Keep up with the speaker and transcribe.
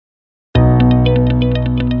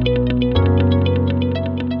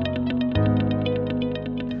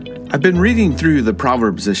I've been reading through the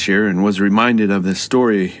Proverbs this year and was reminded of this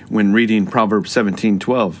story when reading Proverbs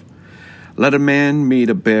 17:12. Let a man meet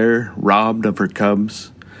a bear robbed of her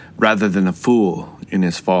cubs rather than a fool in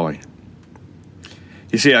his folly.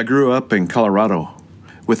 You see, I grew up in Colorado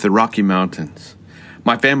with the Rocky Mountains.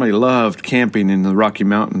 My family loved camping in the Rocky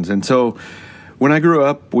Mountains, and so when I grew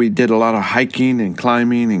up, we did a lot of hiking and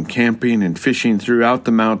climbing and camping and fishing throughout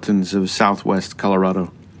the mountains of southwest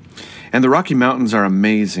Colorado. And the Rocky Mountains are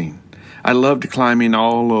amazing. I loved climbing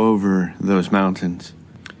all over those mountains.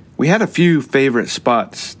 We had a few favorite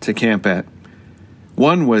spots to camp at.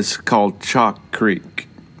 One was called Chalk Creek.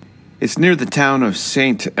 It's near the town of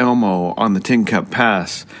St. Elmo on the Tin Cup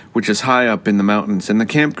Pass, which is high up in the mountains, and the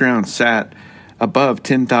campground sat above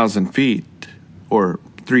 10,000 feet, or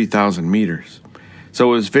 3,000 meters. So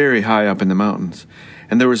it was very high up in the mountains.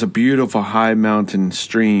 And there was a beautiful high mountain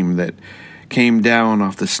stream that came down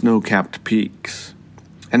off the snow-capped peaks.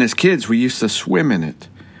 And as kids, we used to swim in it.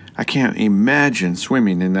 I can't imagine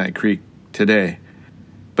swimming in that creek today.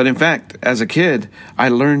 But in fact, as a kid, I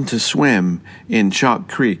learned to swim in Chalk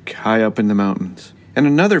Creek, high up in the mountains. And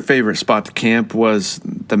another favorite spot to camp was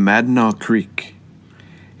the Mackinac Creek.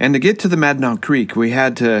 And to get to the Mackinac Creek, we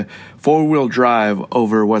had to four-wheel drive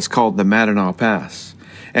over what's called the Mackinac Pass.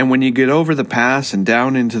 And when you get over the pass and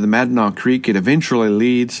down into the Mackinac Creek, it eventually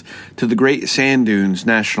leads to the Great Sand Dunes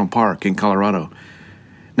National Park in Colorado.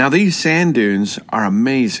 Now, these sand dunes are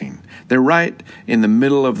amazing. They're right in the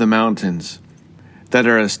middle of the mountains that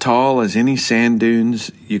are as tall as any sand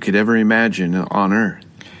dunes you could ever imagine on Earth.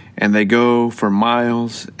 And they go for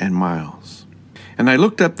miles and miles. And I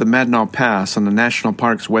looked up the Mackinac Pass on the National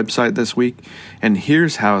Park's website this week, and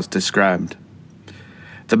here's how it's described.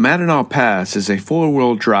 The Mackinac Pass is a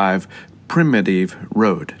four-wheel drive primitive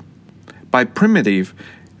road. By primitive,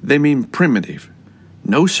 they mean primitive.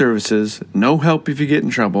 No services, no help if you get in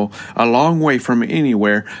trouble, a long way from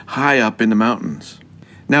anywhere, high up in the mountains.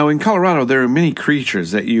 Now, in Colorado, there are many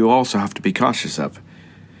creatures that you also have to be cautious of.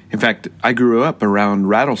 In fact, I grew up around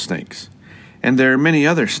rattlesnakes, and there are many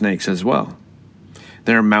other snakes as well.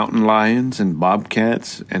 There are mountain lions and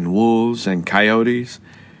bobcats and wolves and coyotes,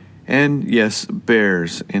 and yes,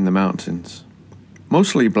 bears in the mountains.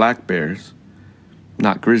 Mostly black bears,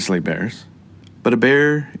 not grizzly bears, but a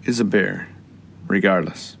bear is a bear,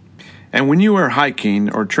 regardless. And when you were hiking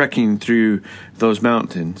or trekking through those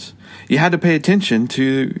mountains, you had to pay attention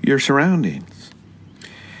to your surroundings.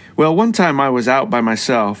 Well, one time I was out by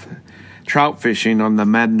myself trout fishing on the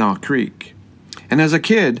Mackinac Creek. And as a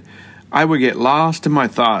kid, I would get lost in my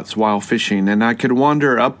thoughts while fishing, and I could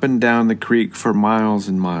wander up and down the creek for miles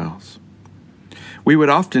and miles. We would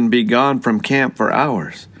often be gone from camp for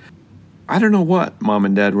hours. I don't know what Mom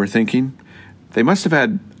and Dad were thinking. They must have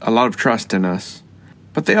had a lot of trust in us,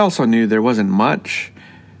 but they also knew there wasn't much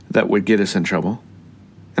that would get us in trouble.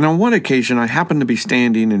 And on one occasion, I happened to be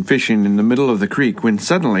standing and fishing in the middle of the creek when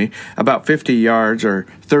suddenly, about 50 yards or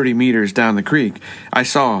 30 meters down the creek, I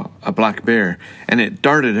saw a black bear, and it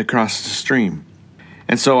darted across the stream.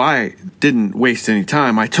 And so I didn't waste any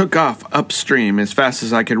time. I took off upstream as fast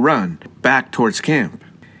as I could run, back towards camp.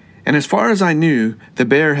 And as far as I knew, the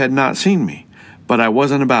bear had not seen me, but I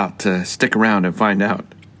wasn't about to stick around and find out.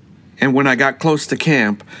 And when I got close to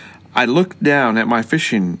camp, I looked down at my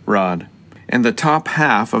fishing rod, and the top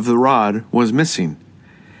half of the rod was missing.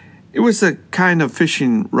 It was the kind of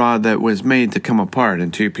fishing rod that was made to come apart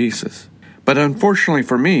in two pieces. But unfortunately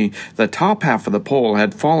for me, the top half of the pole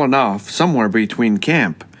had fallen off somewhere between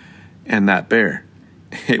camp and that bear.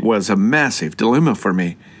 It was a massive dilemma for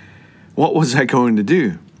me. What was I going to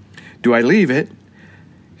do? Do I leave it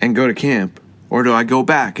and go to camp, or do I go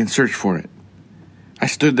back and search for it? I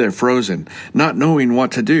stood there frozen, not knowing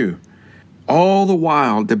what to do. All the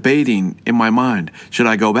while debating in my mind, should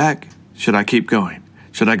I go back? Should I keep going?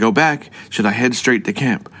 Should I go back? Should I head straight to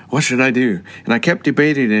camp? What should I do? And I kept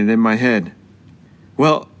debating it in my head.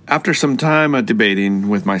 Well, after some time of debating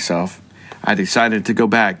with myself, I decided to go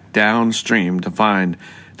back downstream to find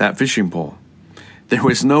that fishing pole. There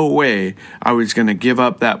was no way I was going to give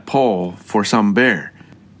up that pole for some bear.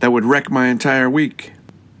 That would wreck my entire week.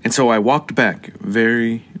 And so I walked back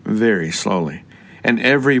very, very slowly. And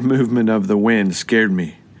every movement of the wind scared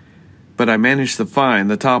me. But I managed to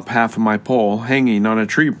find the top half of my pole hanging on a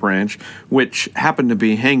tree branch, which happened to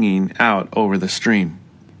be hanging out over the stream.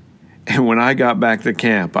 And when I got back to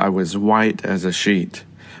camp, I was white as a sheet.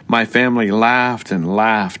 My family laughed and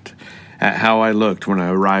laughed at how I looked when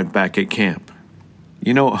I arrived back at camp.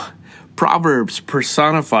 You know, Proverbs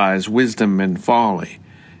personifies wisdom and folly,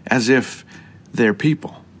 as if they're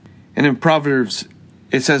people. And in Proverbs,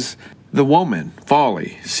 it says, "The woman,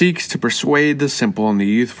 folly, seeks to persuade the simple and the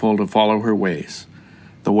youthful to follow her ways,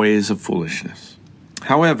 the ways of foolishness.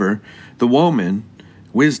 However, the woman,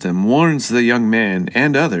 wisdom, warns the young man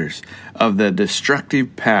and others of the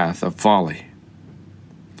destructive path of folly."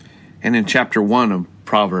 And in chapter 1 of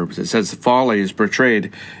Proverbs, it says folly is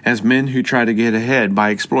portrayed as men who try to get ahead by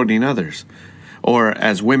exploiting others, or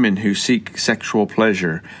as women who seek sexual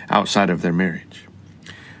pleasure outside of their marriage.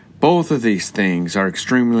 Both of these things are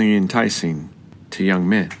extremely enticing to young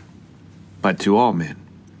men, but to all men.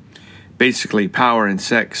 Basically, power and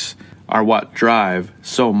sex are what drive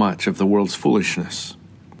so much of the world's foolishness.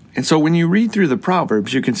 And so when you read through the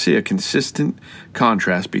Proverbs, you can see a consistent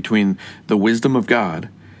contrast between the wisdom of God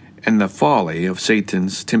and the folly of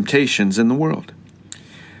Satan's temptations in the world.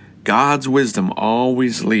 God's wisdom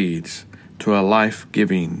always leads to a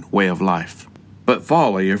life-giving way of life, but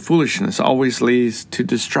folly or foolishness always leads to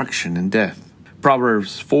destruction and death.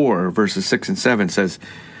 Proverbs 4 verses 6 and 7 says,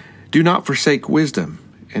 "Do not forsake wisdom,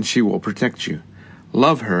 and she will protect you.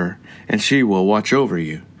 Love her, and she will watch over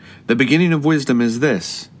you. The beginning of wisdom is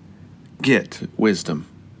this: get wisdom.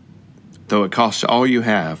 Though it costs all you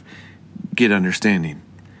have, get understanding."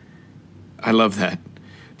 I love that.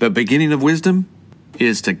 The beginning of wisdom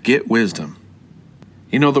is to get wisdom.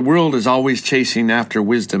 You know, the world is always chasing after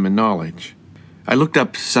wisdom and knowledge. I looked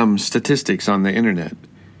up some statistics on the internet,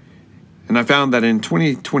 and I found that in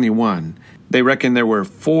 2021, they reckon there were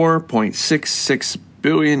 4.66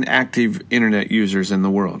 billion active internet users in the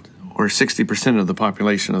world, or 60% of the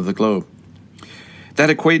population of the globe. That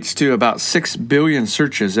equates to about 6 billion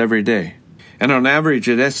searches every day. And on average,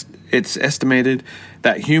 it's estimated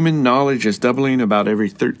that human knowledge is doubling about every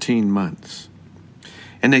 13 months.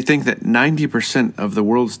 And they think that 90% of the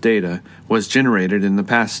world's data was generated in the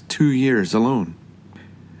past 2 years alone.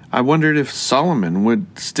 I wondered if Solomon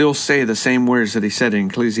would still say the same words that he said in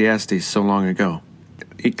Ecclesiastes so long ago.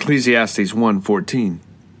 Ecclesiastes 1:14.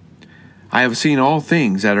 "I have seen all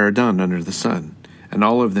things that are done under the sun, and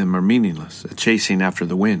all of them are meaningless, a chasing after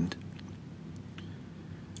the wind."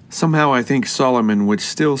 Somehow I think Solomon would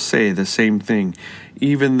still say the same thing,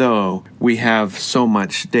 even though we have so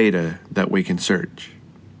much data that we can search.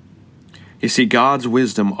 You see, God's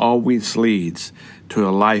wisdom always leads to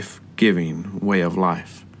a life-giving way of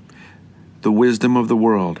life. The wisdom of the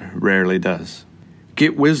world rarely does.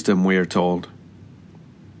 Get wisdom, we are told.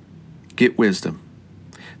 Get wisdom.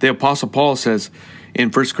 The Apostle Paul says in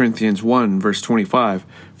 1 Corinthians 1, verse 25,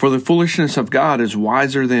 "For the foolishness of God is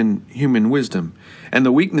wiser than human wisdom, and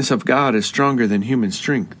the weakness of God is stronger than human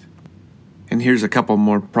strength." And here's a couple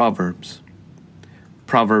more Proverbs.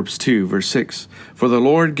 Proverbs 2, verse 6, "For the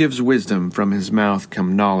Lord gives wisdom, from his mouth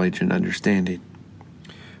come knowledge and understanding."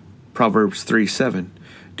 Proverbs 3:7,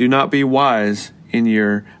 "Do not be wise in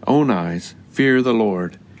your own eyes, fear the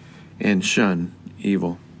Lord, and shun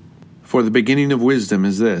evil." For the beginning of wisdom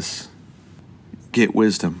is this: get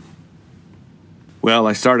wisdom. Well,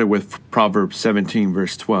 I started with Proverbs 17,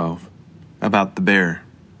 verse 12, about the bear.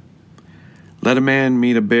 "Let a man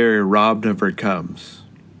meet a bear robbed of her cubs,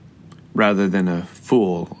 rather than a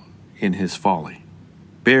fool in his folly."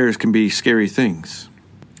 Bears can be scary things,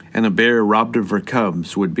 and a bear robbed of her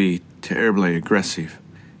cubs would be terribly aggressive,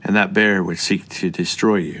 and that bear would seek to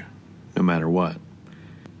destroy you, no matter what.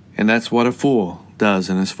 And that's what a fool does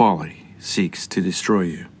in his folly, seeks to destroy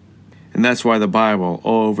you. And that's why the Bible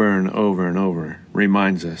over and over and over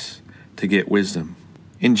reminds us to get wisdom.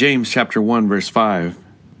 In James chapter 1, verse 5,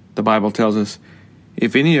 the Bible tells us,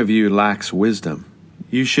 "If any of you lacks wisdom,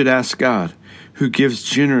 you should ask God, who gives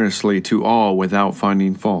generously to all without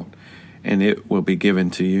finding fault, and it will be given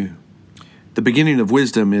to you." The beginning of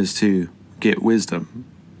wisdom is to get wisdom.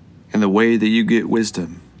 And the way that you get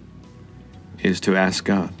wisdom is to ask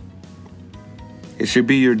God. It should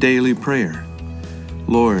be your daily prayer.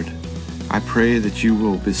 "Lord, I pray that you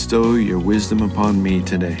will bestow your wisdom upon me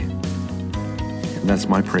today." And that's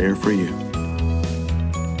my prayer for you.